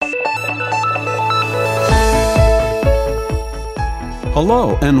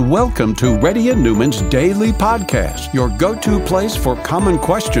Hello and welcome to Reddy Neumann's Daily Podcast, your go-to place for common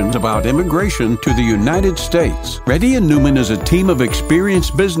questions about immigration to the United States. Reddy Neumann is a team of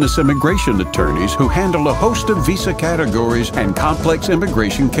experienced business immigration attorneys who handle a host of visa categories and complex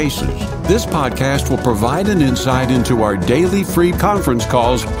immigration cases. This podcast will provide an insight into our daily free conference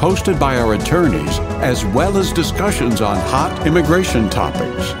calls hosted by our attorneys, as well as discussions on hot immigration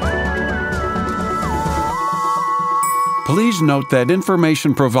topics. Please note that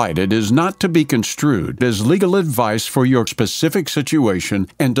information provided is not to be construed as legal advice for your specific situation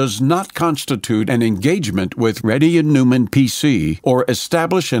and does not constitute an engagement with Reddy Neumann PC or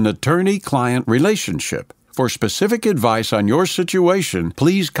establish an attorney-client relationship. For specific advice on your situation,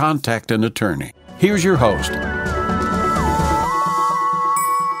 please contact an attorney. Here's your host.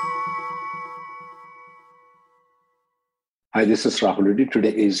 Hi, this is Rahul Reddy.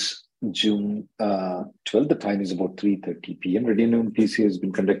 Today is June 12th. The time is about 3:30 p.m. Reddy Neumann PC has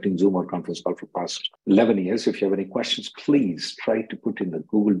been conducting Zoom or conference call for the past 11 years. If you have any questions, please try to put in the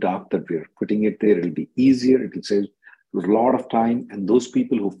Google Doc that we're putting it there. It'll be easier. It will save a lot of time. And those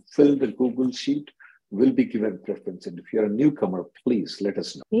people who fill the Google sheet will be given preference. And if you're a newcomer, please let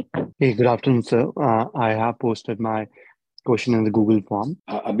us know. Hey, good afternoon, sir. I have posted my question in the Google form.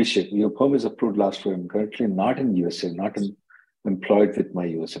 Abhishek, your perm is approved last year. I'm currently not in USA, employed with my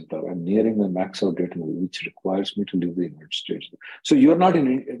US employer. I'm nearing my max out date, which requires me to leave the United States. So you're not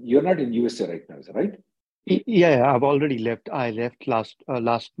in USA right now, is that right? Yeah, I've already left. I left last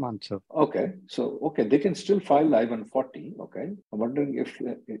month, sir. Okay, so they can still file I-140. Okay, I'm wondering if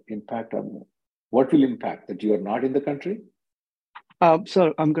what will impact that you are not in the country?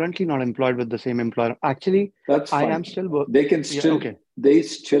 Sir, I'm currently not employed with the same employer. Actually, that's fine. I am still working. They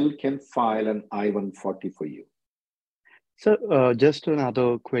still can file an I-140 for you. So just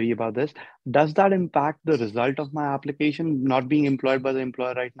another query about this. Does that impact the result of my application not being employed by the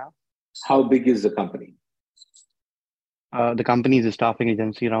employer right now? How big is the company? The company is a staffing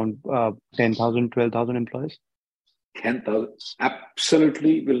agency, around 10,000, 12,000 employees. 10,000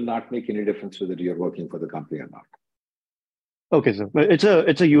 absolutely will not make any difference whether you're working for the company or not. Okay, sir.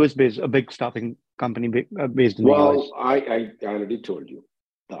 It's a US-based, a big staffing company based in the US. Well, I already told you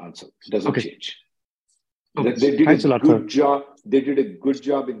the answer. It doesn't change. Okay. They did Thanks a lot, good job. They did a good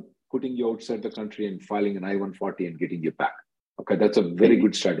job in putting you outside the country and filing an I-140 and getting you back. Okay, that's a very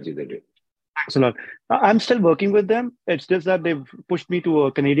good strategy they did. Thanks a lot. I'm still working with them. It's just that they've pushed me to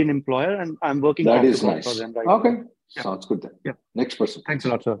a Canadian employer, and I'm working. That is nice. For them Okay, sounds good then. Yeah. Next person. Thanks a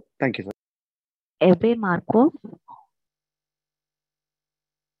lot, sir. Thank you, sir. Ebe Marco.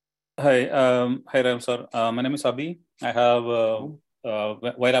 Hi, Ram sir. My name is Abhi. I have,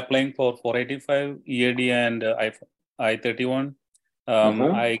 while applying for 485 EAD and I-31,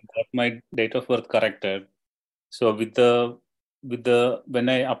 I got my date of birth corrected. So when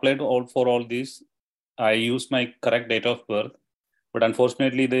I applied for all these, I used my correct date of birth, but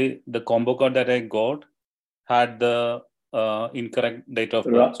unfortunately the combo card that I got had the incorrect date of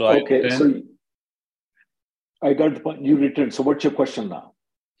birth. So I got the point. You returned. So what's your question now?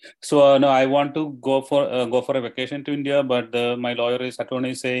 So no, I want to go for a vacation to India, but my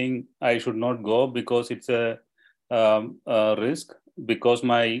attorney is saying I should not go because it's a risk, because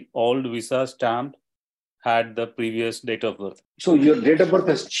my old visa stamp had the previous date of birth. So your date of birth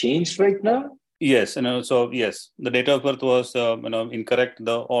has changed right now? Yes, yes, the date of birth was incorrect.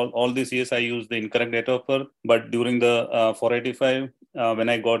 All these years I used the incorrect date of birth, but during the 485, when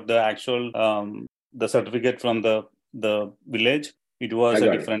I got the actual the certificate from the village, it was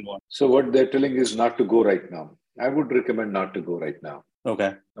a different one. So what they're telling is not to go right now. I would recommend not to go right now.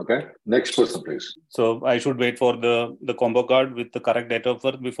 Okay. Next person, please. So I should wait for the combo card with the correct date of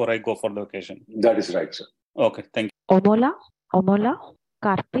birth before I go for the vacation. That is right, sir. Okay, thank you. Omola,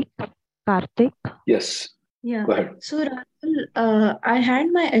 Karthik. Yes. Yeah. Go ahead. So Rahul, I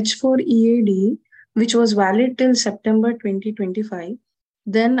had my H4 EAD, which was valid till September 2025.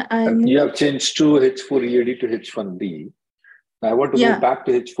 Then you have changed to H4 EAD to H1B. I want to go back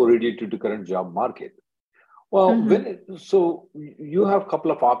to H4 EAD to the current job market. Well, so you have a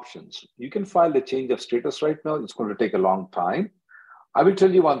couple of options. You can file the change of status right now. It's going to take a long time. I will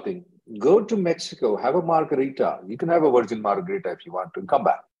tell you one thing. Go to Mexico, have a margarita. You can have a virgin margarita if you want to. Come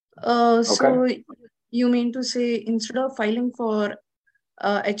back. So you mean to say instead of filing for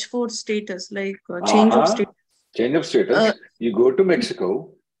H4 status, like change of status? Change of status. You go to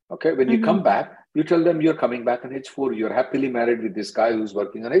Mexico. Okay. When you come back, you tell them you're coming back on H4. You're happily married with this guy who's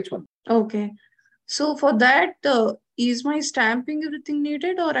working on H1. Okay. So for that, is my stamping everything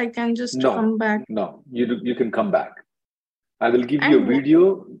needed, or I can just come back? No, you can come back. I will give you a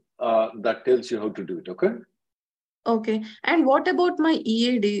video that tells you how to do it. Okay. Okay. And what about my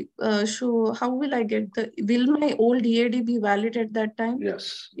EAD? So how will I get will my old EAD be valid at that time?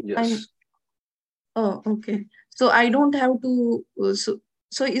 Yes. Oh, okay. So I don't have to,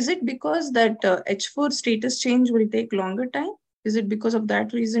 so is it because that H4 status change will take longer time? Is it because of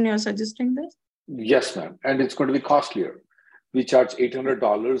that reason you're suggesting this? Yes, ma'am. And it's going to be costlier. We charge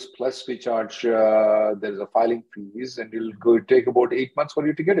 $800 plus we charge, there's a filing fees, and it'll take about 8 months for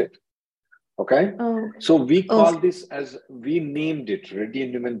you to get it. Okay. Oh, So we call this we named it, Reddy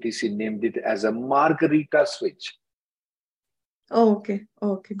Neumann PC named it as a margarita switch. oh, okay.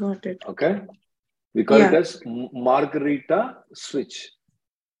 Okay, got it. Okay. We call it as margarita switch.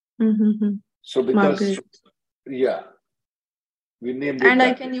 Mm-hmm. So because, we named it. And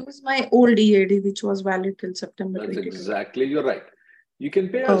I can use my old EAD, which was valid till September. That's exactly, you're right. You can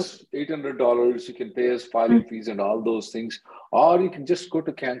pay us $800, you can pay us filing fees and all those things, or you can just go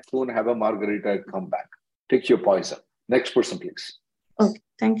to Cancun, have a margarita, and come back. Take your poison. Next person, please. Okay,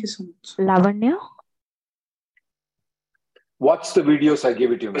 thank you so much. Lavanya? Watch the videos I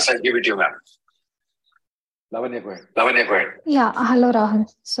give it to you, ma'am. Lavanya, go ahead. Yeah, hello Rahul.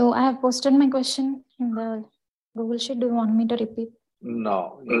 So I have posted my question in the Google Sheet. Do you want me to repeat?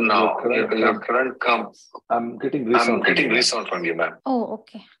 No. Your current I'm getting resound from you, ma'am. Oh,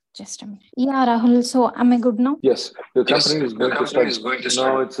 okay. Just a minute. Yeah, Rahul. So am I good now? Yes. Your company is going to start.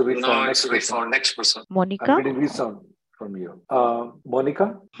 No, it's a resound. Next person. Monica? I'm getting resound from you.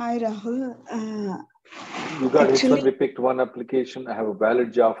 Monica? Hi, Rahul. You got H1B picked one application. I have a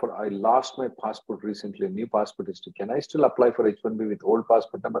valid job for. I lost my passport recently, a new passport history. Can I still apply for H1B with old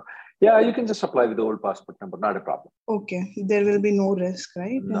passport number? Yeah, you can just apply with the old passport number. Not a problem. Okay. There will be no risk,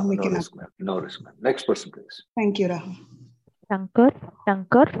 right? No risk, ma'am. No risk, ma'am. Next person, please. Thank you, Rahul. Shankar?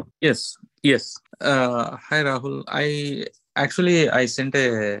 Yes. Hi, Rahul. I sent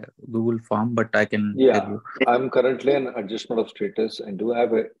a Google form, but I can tell you. I'm currently an adjustment of status and do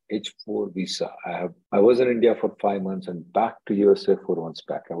have a H4 visa. I was in India for 5 months and back to USA 4 months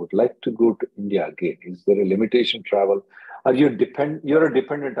back. I would like to go to India again. Is there a limitation travel? You're a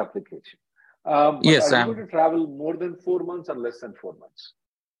dependent application. Yes, are you going to travel more than 4 months or less than 4 months?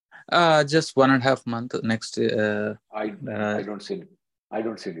 Just 1.5 months next. I don't see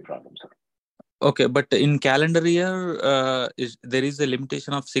any problem, sir. Okay, but in calendar year, there is a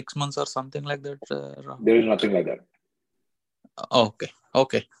limitation of 6 months or something like that? There is nothing like that. Okay.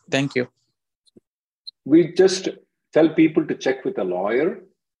 Thank you. We just tell people to check with a lawyer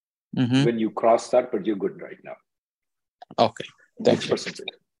when you cross that, but you're good right now. Okay. Thanks.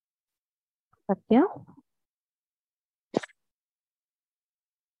 Satya?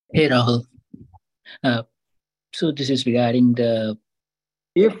 Hey, Rahul. So this is regarding my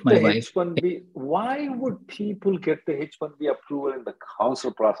wife. H1B, why would people get the H1B approval in the council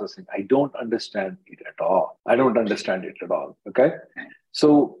processing? I don't understand it at all. Okay.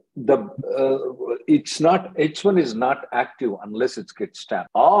 So H1 is not active unless it gets stamped,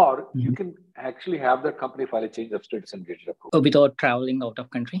 or you can actually have the company file a change of status and get it approved. Oh, without traveling out of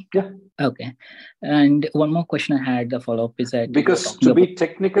country? Yeah. Okay. And one more question I had, the follow-up is that... Because to be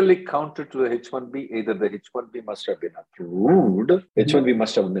technically counted to the H1B, either the H1B must have been approved, H1B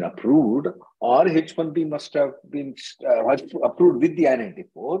must have been approved, or H1B must have been approved with the I-94,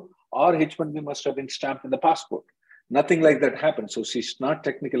 or H1B must have been stamped in the passport. Nothing like that happened. So she's not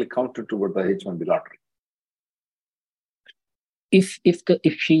technically counted toward the H1B lottery. If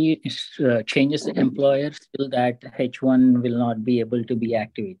she changes the employer, still that H1 will not be able to be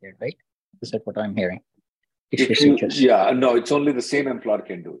activated, right? Is that what I'm hearing? No, it's only the same employer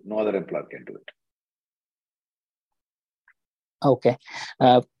can do it. No other employer can do it. Okay.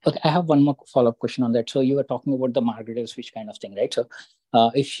 I have one more follow-up question on that. So you were talking about the margarita switch kind of thing, right? So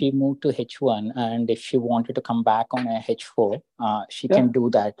if she moved to H1 and if she wanted to come back on a H4, she can do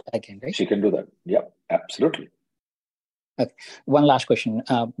that again, right? She can do that. Yeah, absolutely. Okay. One last question.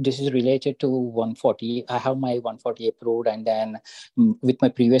 This is related to 140. I have my 140 approved, and then with my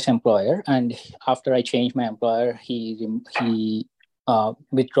previous employer, and after I changed my employer, he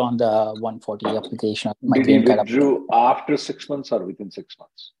withdrawn the 140 application. Did he withdraw after 6 months or within 6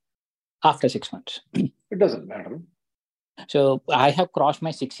 months? After 6 months. It doesn't matter. So I have crossed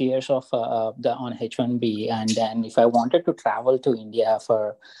my 6 years of on H1B, and then if I wanted to travel to India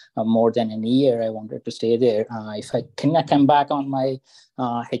for more than a year, I wanted to stay there. If I cannot come back on my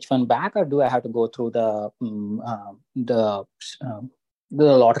H1 back, or do I have to go through the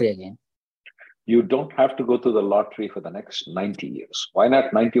lottery again? You don't have to go to the lottery for the next 90 years. Why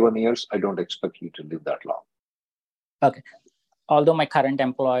not 91 years? I don't expect you to live that long. Okay. Although my current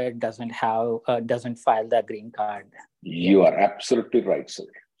employer doesn't file the green card. You are absolutely right, sir.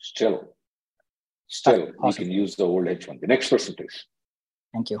 Still. Still, you Awesome. can use the old H1B. Next person, please.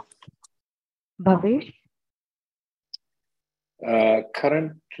 Thank you. Bhavesh,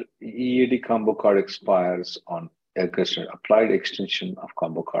 Current EAD combo card expires on applied extension of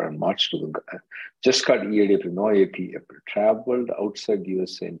combo card in March to the just got EAD April, no AP April, traveled outside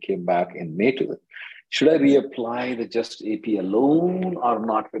USA and came back in May to the. Should I reapply the just AP alone or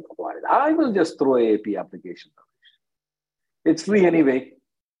not required? I will just throw a AP application. It's free anyway.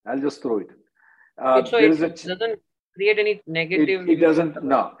 I'll just throw it. So it doesn't create any negative. It doesn't.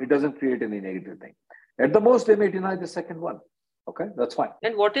 No, it doesn't create any negative thing. At the most, they may deny the second one. Okay, that's fine.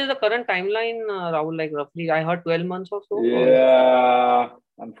 And what is the current timeline, Rahul? Like roughly, I heard 12 months or so. Yeah,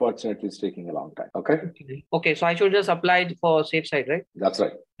 unfortunately, it's taking a long time. Okay. Okay, so I should just apply it for safe side, right? That's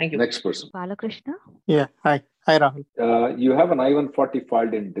right. Thank you. Next person. Balakrishna, Yeah. Hi, Rahul. You have an I-140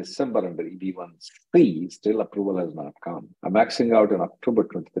 filed in December under EB1C. Still, approval has not come. I'm maxing out in October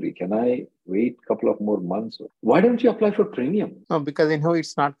 23. Can I wait a couple of more months? Why don't you apply for premium? No, because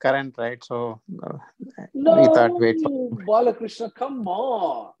it's not current, right? So No, we thought wait for. Balakrishna, come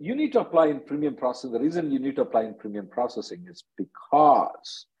on. You need to apply in premium processing. The reason you need to apply in premium processing is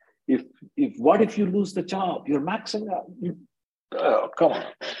because what if you lose the job? You're maxing out. Come on.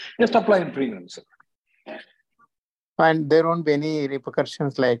 Just apply in premium, sir. And there won't be any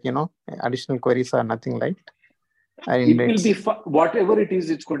repercussions like, additional queries or nothing like. It will be, whatever it is,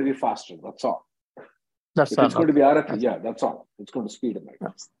 it's going to be faster. That's all. That's if all. it's going to be RFP, yeah, that's all. It's going to speed it.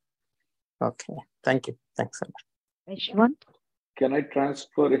 Okay. Thank you. Thanks a lot. H1. Can I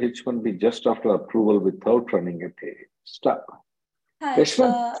transfer H1B just after approval without running a pay? Stop. Hi.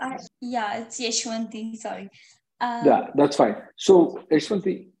 H1? Yeah, it's Yashwanti. Sorry. Yeah, that's fine. So,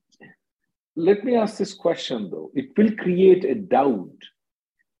 Yashwanti, let me ask this question though. It will create a doubt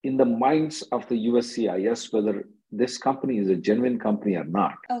in the minds of the USCIS whether this company is a genuine company or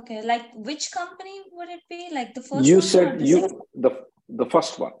not. Okay, like which company would it be? Like the first you one? Said the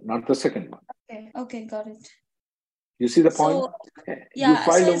first one, not the second one. Okay, got it. You see the point? So, yeah, you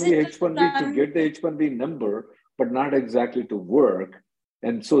filed so only H1B to get the H1B number, but not exactly to work.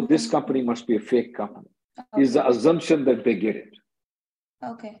 And so this company must be a fake company. Okay. Is the assumption that they get it.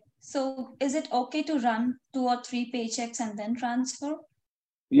 Okay. So is it okay to run 2 or 3 paychecks and then transfer?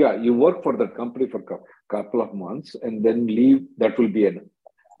 Yeah, you work for that company for a couple of months and then leave. That will be an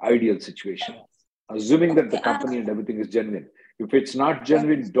ideal situation. Assuming that the company and everything is genuine. If it's not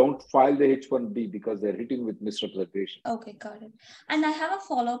genuine, don't file the H1B because they're hitting with misrepresentation. Okay, got it. And I have a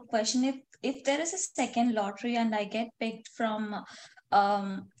follow-up question. If there is a second lottery and I get picked from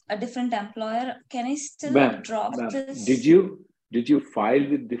a different employer, can I still drop this? Did you file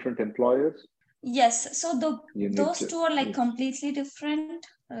with different employers? Yes. So those two are like completely different.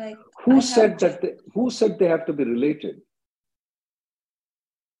 Like who said they have to be related?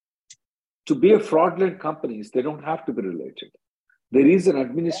 To be a fraudulent companies, they don't have to be related. There is an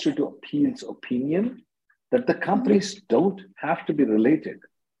administrative appeals opinion that the companies don't have to be related.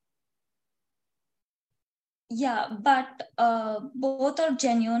 Yeah, but both are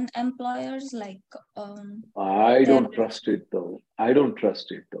genuine employers. Like I don't trust it though.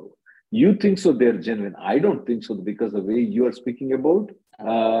 You think so? They're genuine. I don't think so because the way you are speaking about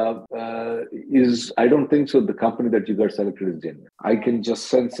I don't think so. The company that you got selected is genuine. I can just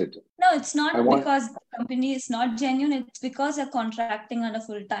sense it. No, it's not because the company is not genuine. It's because they're contracting on a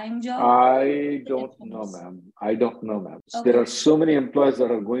full-time job. I don't know, ma'am. Okay. There are so many employees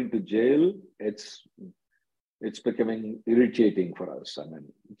that are going to jail. It's becoming irritating for us. I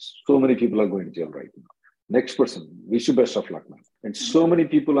mean, so many people are going to jail right now. Next person, wish you best of luck, man. And so many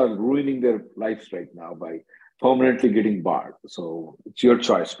people are ruining their lives right now by permanently getting barred. So it's your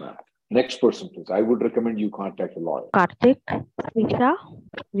choice, man. Next person, please. I would recommend you contact a lawyer. Karthik, Risa.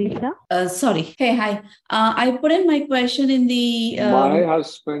 Sorry. Hey, hi. I put in my question in the. My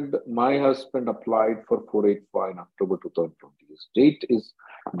husband applied for 485 in October 2020. His date is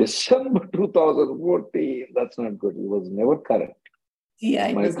December 2014. That's not good. It was never correct.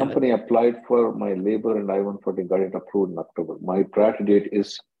 Yeah, my company applied for my labor and I-140 got it approved in October. My priority date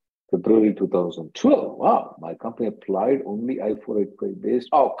is February 2012. Wow, my company applied only I-485 based.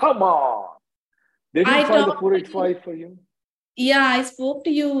 Oh, come on. They didn't file the 485 for you? Yeah, I spoke to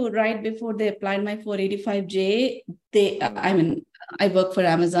you right before they applied my 485J. I work for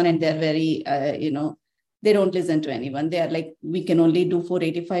Amazon and they're very, they don't listen to anyone. They are like, we can only do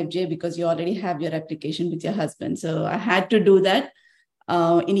 485J because you already have your application with your husband. So I had to do that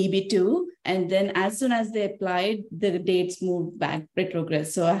in EB2. And then as soon as they applied, the dates moved back,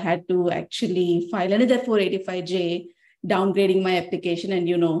 retrogress. So I had to actually file another 485J, downgrading my application. And,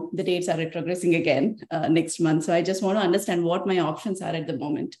 the dates are retrogressing again next month. So I just want to understand what my options are at the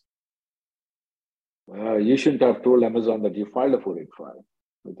moment. You shouldn't have told Amazon that you filed a 485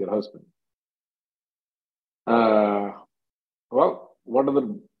 with your husband. Well,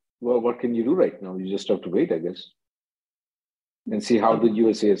 what can you do right now? You just have to wait, I guess, and see how the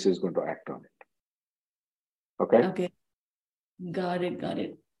USAS is going to act on it. Okay? Okay. Got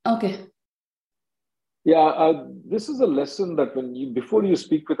it. Okay. Yeah, this is a lesson that before you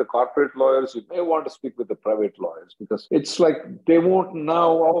speak with the corporate lawyers, you may want to speak with the private lawyers, because it's like they won't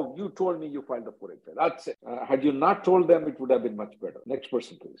now, oh, you told me you filed a 485. That's it. Had you not told them, it would have been much better. Next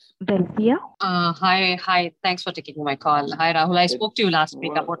person, please. Delphia. Hi. Thanks for taking my call. Hi, Rahul. I spoke to you last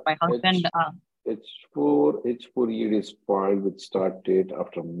week about my husband. H4 is filed with start date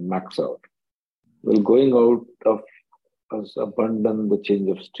after max out. Well, going out of as abundant, the change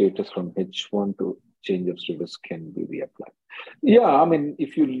of status from H1 to change of status can be reapplied. Yeah, I mean,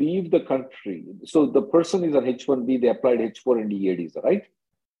 if you leave the country, so the person is on H1B, they applied H4 and EADs, right?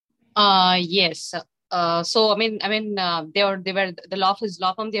 Yes. So they were the law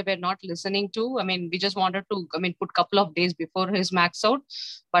firm they were not listening to. I mean, we just wanted to put a couple of days before his max out,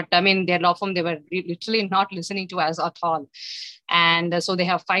 but their law firm they were literally not listening to us at all, and so they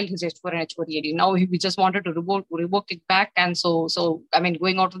have filed his H4 and H4 EAD. Now we just wanted to revoke it back, and so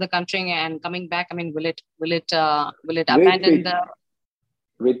going out of the country and coming back. Will it abandon the?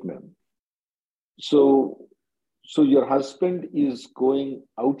 Wait, ma'am. So your husband is going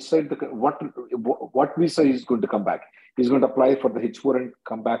outside the what visa is going to come back? He's going to apply for the H4 and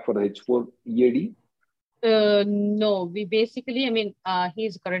come back for the H4 EAD? No, we basically,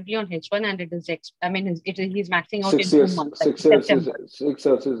 he's currently on H1 and it is, he's maxing out 6 in years, 2 months. 6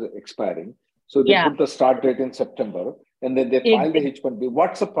 years is expiring. So they put the start date in September and then they file the H1B.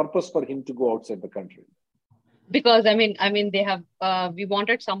 What's the purpose for him to go outside the country? Because they have we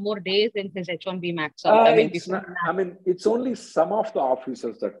wanted some more days in his H1B max. It's only some of the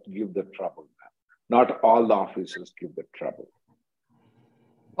officers that give the trouble. Not all the officers give the trouble.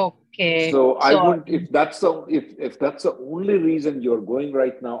 Okay. So I wouldn't. If that's the only reason you're going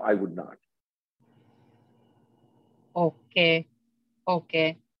right now, I would not. Okay.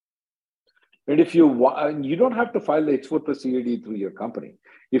 And if you don't have to file the H4 plus EAD through your company.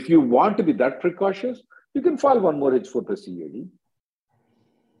 If you want to be that precautious, you can file one more H4 plus EAD.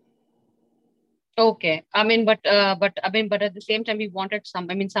 Okay. But at the same time, we wanted some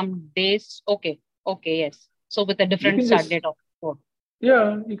days. Okay. Yes. So with a different start date of 4.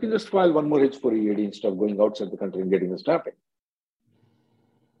 Yeah, you can just file one more H4 EAD instead of going outside the country and getting a stamping.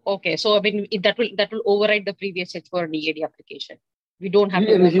 Okay. So that will override the previous H4 EAD application. We don't have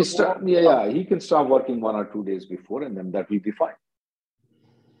to. He can start working 1 or 2 days before, and then that will be fine.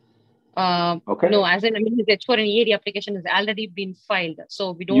 Okay. No, as in his H4 and EAD application has already been filed,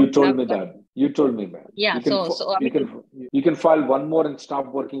 so we don't. You told me that. Yeah. You can file one more and stop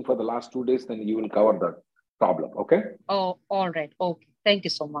working for the last 2 days, then you will cover that problem. Okay. Oh, all right. Okay. Thank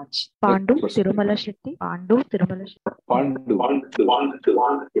you so much. Pandu Tirumala Shetty. Pandu.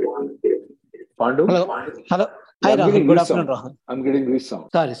 Hello. Hi, Rahul. Good afternoon, Rahul. I'm getting resound.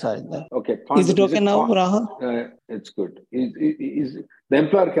 Sorry. Okay. Pandu, is it okay now, Rahul? It's good. The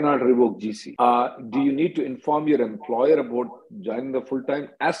employer cannot revoke GC. Do you need to inform your employer about joining the full-time?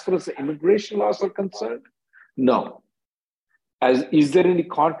 As far as the immigration laws are concerned, no. Is there any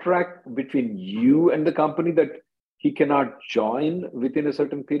contract between you and the company that he cannot join within a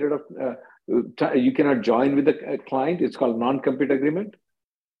certain period of time? You cannot join with the client? It's called non-compete agreement?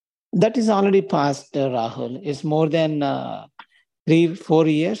 That is already passed, Rahul. It's more than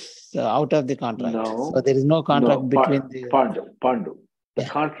 3-4 years out of the contract. No. So there is no contract between the... Pandu. The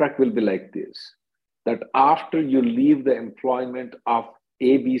contract will be like this, that after you leave the employment of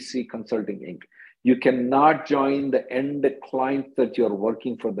ABC Consulting Inc., you cannot join the end client that you're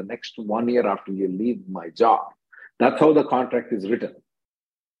working for the next 1 year after you leave my job. That's how the contract is written.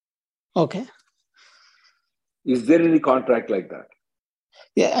 Okay. Is there any contract like that?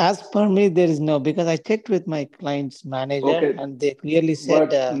 Yeah, as per me, there is no, because I checked with my client's manager and they clearly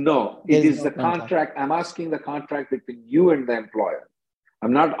said... no, it is the contract. I'm asking the contract between you and the employer.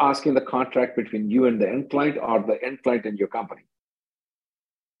 I'm not asking the contract between you and the end client or the end client and your company.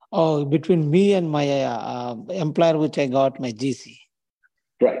 Oh, between me and my employer, which I got my GC.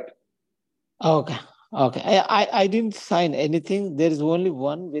 Right. Okay. I didn't sign anything. There is only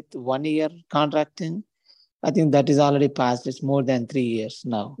one with 1 year contracting. I think that is already passed. It's more than 3 years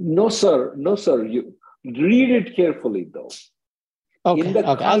now. No, sir. You read it carefully, though. Okay.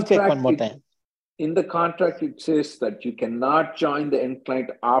 I'll check one more time. In the contract, it says that you cannot join the end client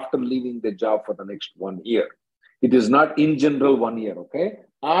after leaving the job for the next 1 year. It is not in general 1 year, okay?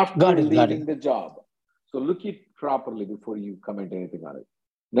 After leaving the job. So look it properly before you comment anything on it.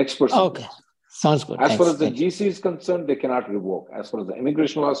 Next person. Okay. Sounds good. As Thanks. far as the Thank you. GC is concerned, they cannot revoke. As far as the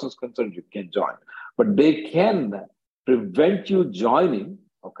immigration laws is concerned, you can join. But they can prevent you joining,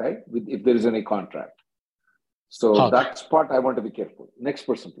 okay, if there is any contract. So Okay. that's part I want to be careful. Next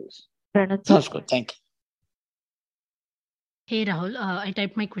person, please. Sounds good. Thank you. Hey Rahul, I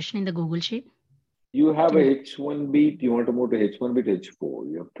typed my question in the Google Sheet. You have a H1B. Do you want to move to H1B to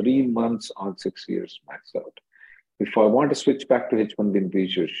H4? You have 3 months on 6 years max out. If I want to switch back to H1B in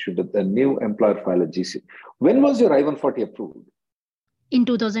future, should the new employer file a GC? When was your I-140 approved? In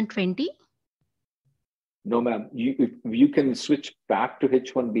 2020? No, ma'am. You can switch back to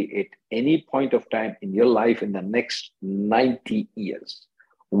H1B at any point of time in your life in the next 90 years.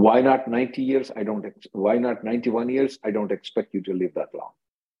 Why not 90 years? Why not 91 years? I don't expect you to live that long.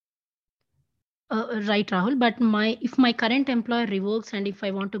 Right, Rahul. But if my current employer revokes and if I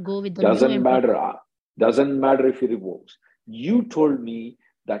want to go with the Doesn't new employer, matter. Doesn't matter if he revokes. You told me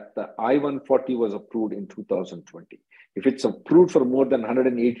that the I-140 was approved in 2020. If it's approved for more than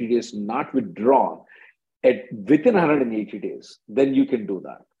 180 days, not withdrawn, within 180 days, then you can do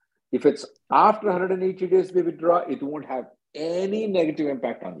that. If it's after 180 days they withdraw, it won't have any negative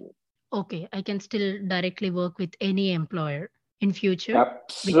impact on you. Okay, I can still directly work with any employer in future.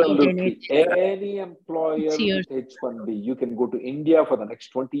 Absolutely. Any employer with H1B, you can go to India for the next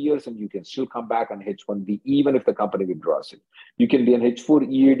 20 years and you can still come back on H1B even if the company withdraws it. You can be an H4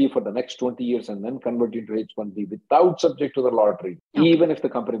 EAD for the next 20 years and then convert into H1B without subject to the lottery, even if the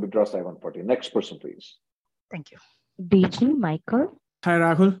company withdraws I-140. Next person, please. Thank you. DG Michael. Hi,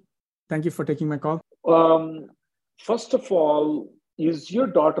 Rahul. Thank you for taking my call. First of all, is your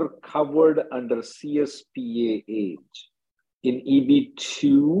daughter covered under CSPA age in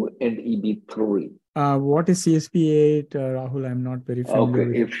EB2 and EB3? What is CSP 8, Rahul? I'm not very familiar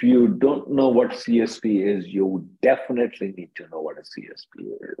with it. If you don't know what CSP is, you definitely need to know what a CSP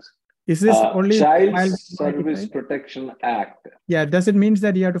is. Is this only Child Service Protection Act? Yeah, does it mean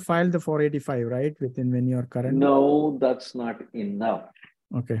that you have to file the 485, right? Within when you're current? No, that's not enough.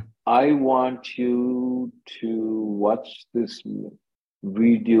 Okay. I want you to watch this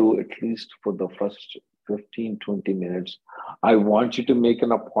video at least for the first 15, 20 minutes. I want you to make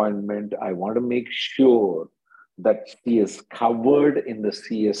an appointment. I want to make sure that she is covered in the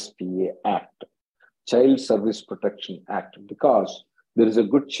CSPA Act, Child Service Protection Act, because there is a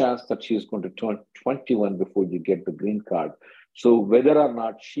good chance that she is going to turn 21 before you get the green card. So whether or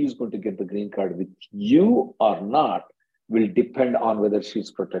not she's going to get the green card with you or not will depend on whether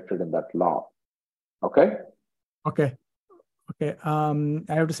she's protected in that law. Okay? Okay. I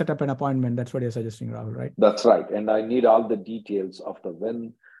have to set up an appointment. That's what you're suggesting, Rahul, right? That's right. And I need all the details of the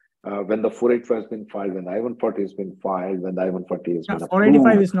when the 485 has been filed, when the I-140 has been filed, when the I-140 has been 485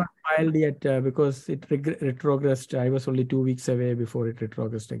 approved. is not filed yet because it retrogressed. I was only 2 weeks away before it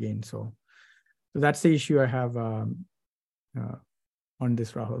retrogressed again. So that's the issue I have on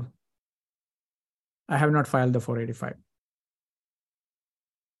this, Rahul. I have not filed the 485.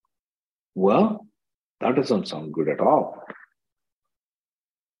 Well, that doesn't sound good at all.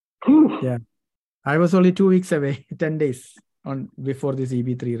 Yeah, I was only 2 weeks away, 10 days before this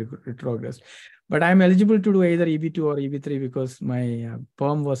EB3 retrogressed. But I'm eligible to do either EB2 or EB3 because my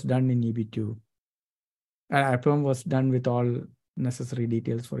perm was done in EB2. Perm was done with all necessary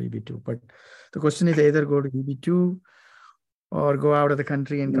details for EB2. But the question is either go to EB2 or go out of the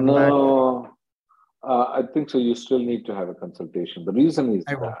country and come back. No, I think so. You still need to have a consultation. The reason is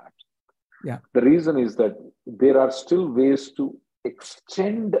The reason is that there are still ways to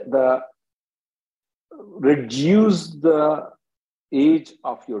reduce the age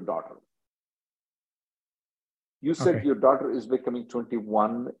of your daughter. You said your daughter is becoming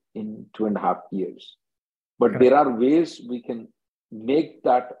 21 in 2.5 years. But there are ways we can make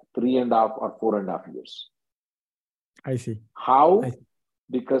that 3.5 or 4.5 years. I see. How?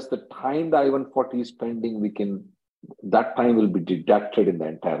 Because the time the I-140 is pending, that time will be deducted in the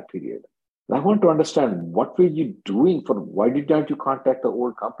entire period. I want to understand, what were you doing why didn't you contact the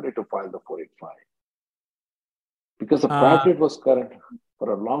old company to file the 485? Because the prior date was current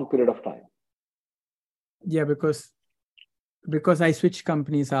for a long period of time. Yeah, because I switched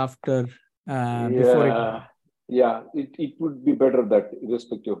companies after before it. Yeah, it would be better that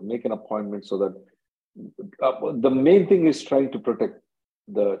irrespective, make an appointment so that the main thing is trying to protect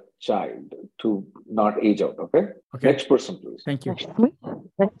the child to not age out. Okay. Next person, please. Thank you.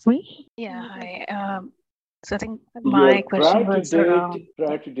 That's me. Yeah. Hi. So I think my question was around.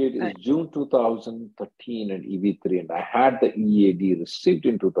 Prior to date is June 2013 and EB3, and I had the EAD received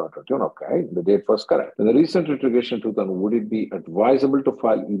in 2021. Okay, the date was correct. In the recent retrogression 2000, would it be advisable to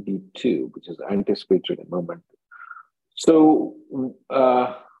file EB2, which is anticipated enrollment? So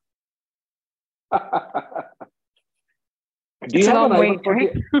Do you have an I-140?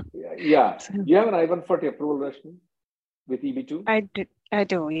 Right? Yeah. Do you have an I-140 approval, Rashmi, with EB2? I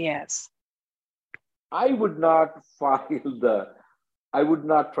do, yes. I would not I would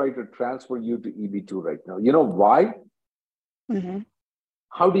not try to transfer you to EB2 right now. You know why? Mm-hmm.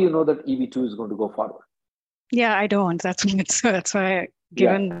 How do you know that EB2 is going to go forward? Yeah, I don't. That's why,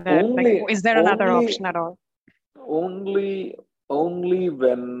 given that, only, is there another option at all? Only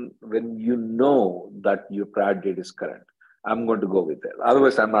when you know that your prior date is current, I'm going to go with it.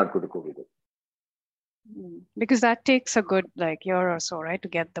 Otherwise, I'm not going to go with it. Because that takes a good year or so, right, to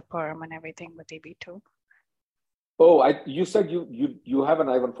get the perm and everything with EB2. Oh, you said you have an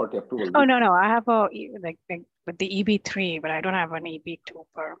I-140 approval. Oh no, I have a with the EB3, but I don't have an EB2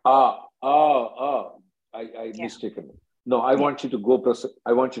 perm. I mistaken. No, I want you to go proceed.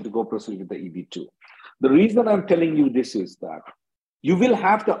 I want you to go proceed with the EB2. The reason I'm telling you this is that you will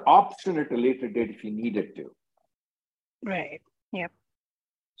have the option at a later date if you needed to. Right. Yep.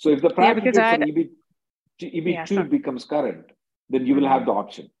 So if the practice for EB2 becomes current, then you will have the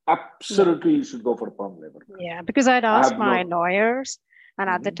option. Absolutely, you should go for perm labor. Yeah, because I'd asked my lawyers, and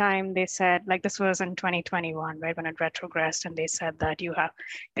at the time they said, this was in 2021, right, when it retrogressed, and they said that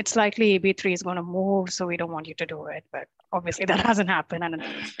it's likely EB3 is going to move, so we don't want you to do it. But obviously that hasn't happened, and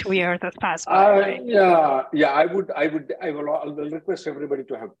 2 years has passed by, right? Yeah. I will request everybody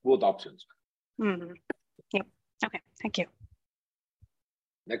to have both options. Mm-hmm. Yep. Okay. Thank you.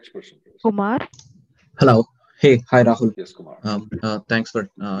 Next question, please. Kumar. Hello. Hey, hi Rahul. Yes, Kumar. Thanks for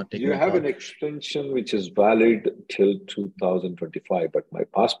taking You have an extension which is valid till 2025, but my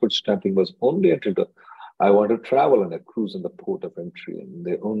passport stamping was only until I want to travel on a cruise in the port of entry, and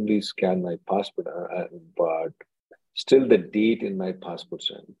they only scan my passport, but still the date in my passport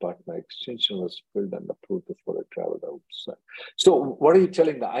stamp, but my extension was filled and approved before I traveled outside. So what are you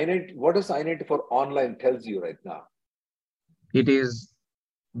telling the I-90? What does I-94 online tells you right now? It is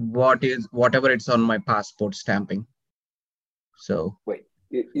whatever it's on my passport stamping. So wait,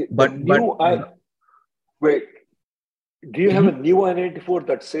 do you have a new I-94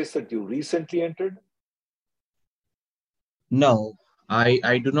 that says that you recently entered? No,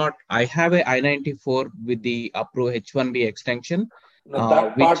 I do not. I have a I-94 with the approved H-1B extension. No,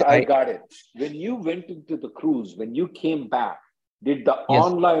 that part I got it. When you went into the cruise, when you came back, did the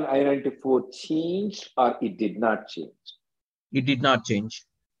online I-94 change or it did not change? It did not change.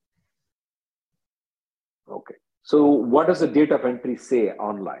 Okay. So what does the date of entry say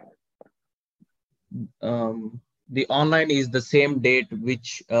online? The online is the same date,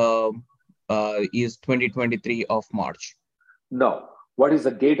 which is 2023 of March. No. What is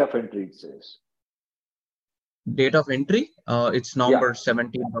the date of entry it says? Date of entry? It's November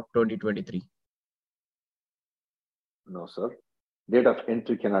 17th of 2023. No, sir. Date of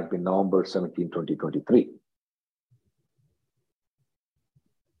entry cannot be November 17, 2023.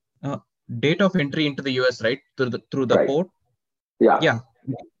 Date of entry into the US, right? Through the port?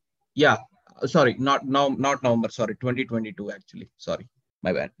 Yeah. Sorry, not November. Sorry, 2022 actually. Sorry,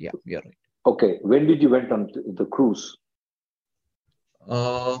 my bad. Yeah, you're right. Okay, when did you went on the cruise?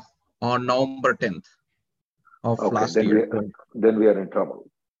 On November 10th of last year. Then we are in trouble.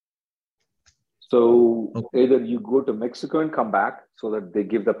 So either you go to Mexico and come back so that they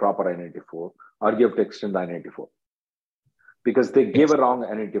give the proper I-94, or you have to extend the I-94 because they gave a wrong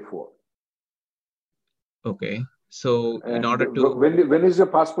I-94. Okay, so in order to when is your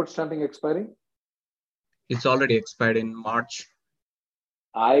passport stamping expiring? It's already expired in March.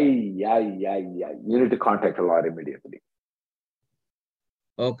 You need to contact a lawyer immediately.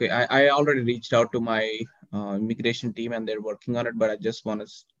 Okay, I already reached out to my immigration team and they're working on it, but I just want to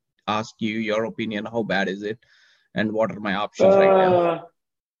ask you your opinion. How bad is it, and what are my options right now?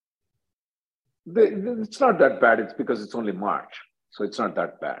 It's not that bad. It's because it's only March, so it's not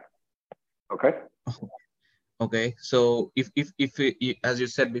that bad. Okay. Okay, so if as you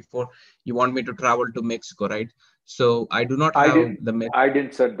said before, you want me to travel to Mexico, right? So I do not have I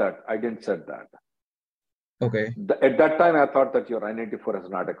didn't say that. Okay. At that time, I thought that your I-94 has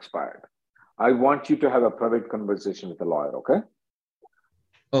not expired. I want you to have a private conversation with a lawyer. Okay.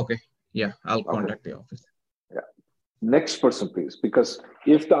 Okay. Yeah, I'll contact the office. Yeah. Next person, please. Because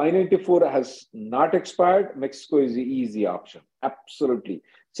if the I-94 has not expired, Mexico is the easy option. Absolutely.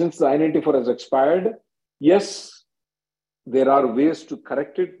 Since the I-94 has expired, yes, there are ways to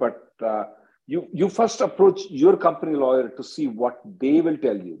correct it, but you first approach your company lawyer to see what they will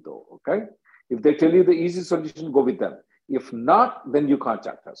tell you, though. Okay. If they tell you the easy solution, go with them. If not, then you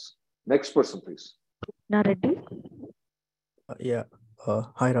contact us. Next person, please. Reddy?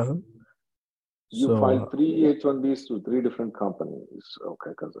 Hi, Rahul. You filed 3 H-1Bs to 3 different companies.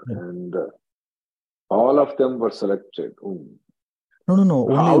 Okay, and All of them were selected. Ooh. No.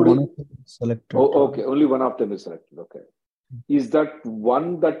 Only one of them is selected. Oh, okay. Only one of them is selected. Okay. Is that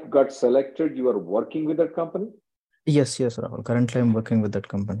one that got selected? You are working with that company? Yes, Rahul. Currently, I'm working with that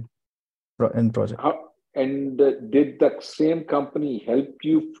company in project. And did the same company help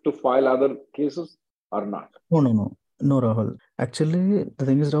you to file other cases or not? No, Rahul. Actually, the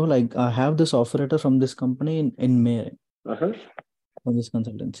thing is, Rahul, I have this offer letter from this company in May. From this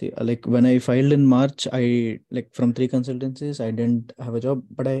consultancy. Like when I filed in March, from 3 consultancies, I didn't have a job,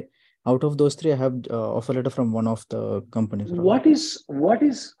 but out of those 3, I have offer letter from one of the companies. What is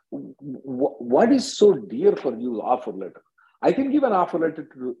so dear for you, offer letter? I can give an offer letter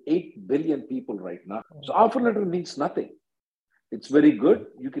to 8 billion people right now. So offer letter means nothing. It's very good.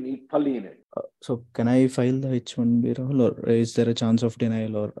 You can eat pali in it. So can I file the H1B, Rahul, or is there a chance of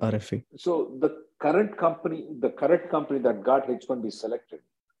denial or RFE? So the current company that got H1B selected,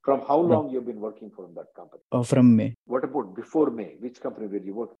 from how long you've been working for that company? From May. What about before May? Which company were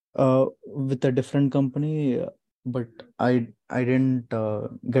you working? With a different company, but I didn't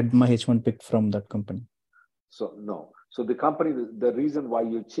get my H1 picked from that company. So no. So the reason why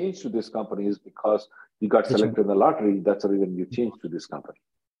you changed to this company is because you got selected in the lottery. That's the reason you changed to this company.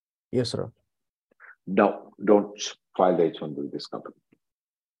 Yes, sir. No, don't file the H1B with this company.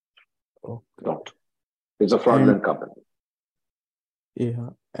 Okay. Don't. It's a fraudulent company.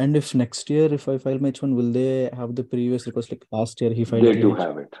 Yeah. And if next year, if I file my H1, will they have the previous request? Like last year, he filed. They do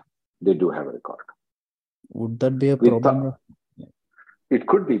have it. They do have a record. Would that be a problem? It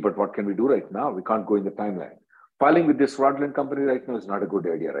could be, but what can we do right now? We can't go in the timeline. Filing with this fraudulent company right now is not a good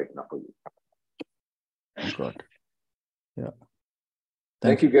idea right now for you. Oh God. Yeah.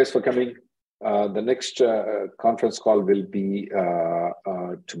 Thank you guys for coming. The next conference call will be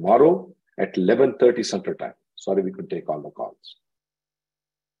tomorrow at 11:30 Central Time. Sorry, we couldn't take all the calls.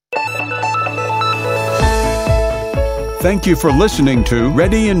 Thank you for listening to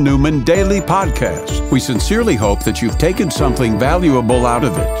Reddy and Neumann Daily Podcast. We sincerely hope that you've taken something valuable out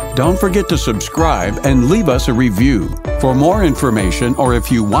of it. Don't forget to subscribe and leave us a review. For more information, or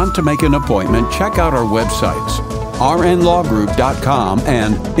if you want to make an appointment, check out our websites, rnlawgroup.com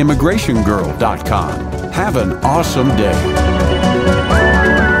and immigrationgirl.com. Have an awesome day.